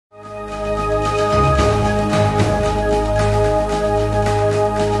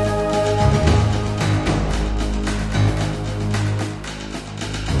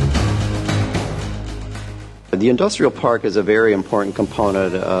The industrial park is a very important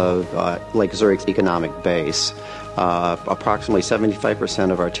component of Lake Zurich's economic base. Approximately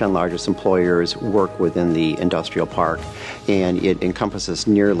 75% of our 10 largest employers work within the industrial park, and it encompasses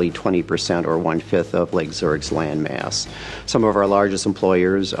nearly 20% or 1/5 of Lake Zurich's land mass. Some of our largest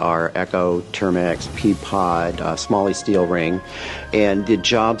employers are Echo, Termex, Peapod, Smalley Steel Ring, and the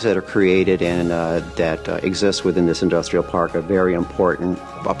jobs that are created and that exist within this industrial park are very important.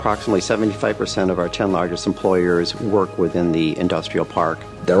 Approximately 75% of our 10 largest employers work within the industrial park.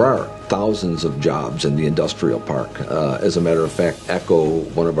 There are thousands of jobs in the industrial park. As a matter of fact, Echo,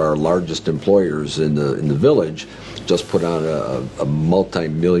 one of our largest employers in the village, just put on a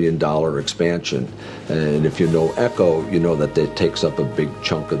multi-million-dollar expansion. And if you know Echo, you know that it takes up a big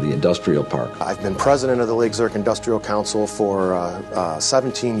chunk of the industrial park. I've been president of the Lake Zurich Industrial Council for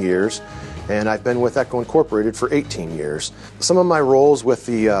 17 years. And I've been with Echo Incorporated for 18 years. Some of my roles with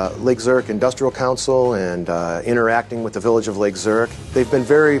the Lake Zurich Industrial Council and interacting with the village of Lake Zurich, they've been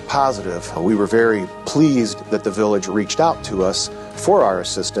very positive. We were very pleased that the village reached out to us for our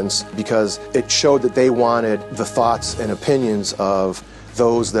assistance because it showed that they wanted the thoughts and opinions of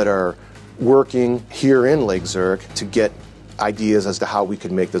those that are working here in Lake Zurich to get ideas as to how we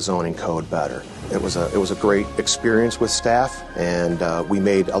could make the zoning code better. It was a great experience with staff, and we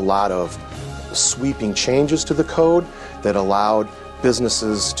made a lot of sweeping changes to the code that allowed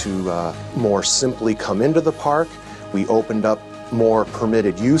businesses to more simply come into the park. We opened up more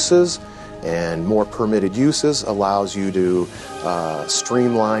permitted uses, and more permitted uses allows you to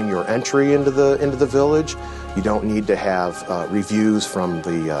streamline your entry into the village. You don't need to have reviews from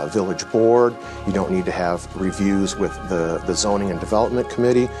the village board. You don't need to have reviews with the zoning and development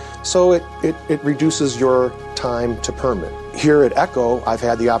committee. So it reduces your time to permit. Here at Echo, I've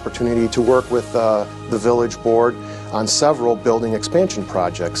had the opportunity to work with the village board on several building expansion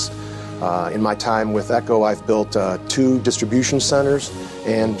projects. In my time with Echo, I've built 2 distribution centers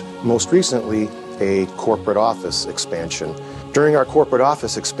and most recently a corporate office expansion. During our corporate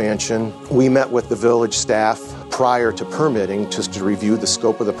office expansion, we met with the village staff prior to permitting just to review the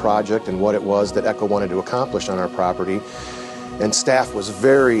scope of the project and what it was that Echo wanted to accomplish on our property. And staff was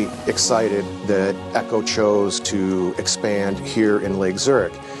very excited that Echo chose to expand here in Lake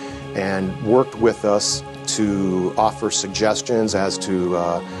Zurich and worked with us to offer suggestions as to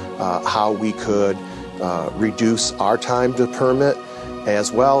how we could reduce our time to permit,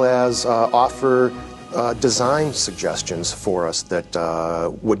 as well as offer design suggestions for us that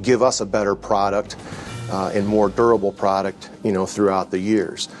would give us a better product and more durable product, throughout the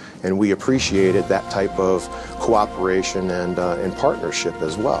years. And we appreciated that type of cooperation and partnership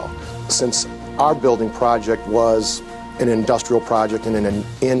as well. Since our building project was an industrial project in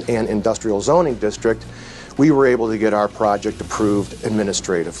an industrial zoning district, we were able to get our project approved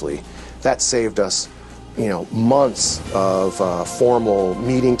administratively. That saved us months of formal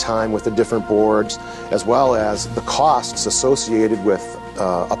meeting time with the different boards, as well as the costs associated with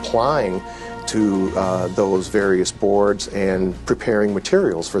applying to those various boards and preparing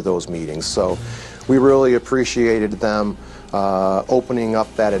materials for those meetings. So we really appreciated them opening up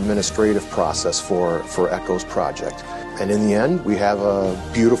that administrative process for Echo's project. And in the end, we have a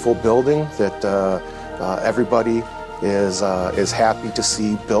beautiful building that everybody is happy to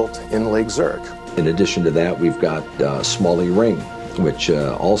see built in Lake Zurich. In addition to that, we've got Smalley Ring, which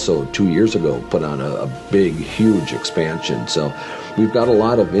also 2 years ago put on a big, huge expansion. So we've got a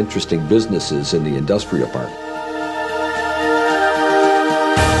lot of interesting businesses in the industrial park.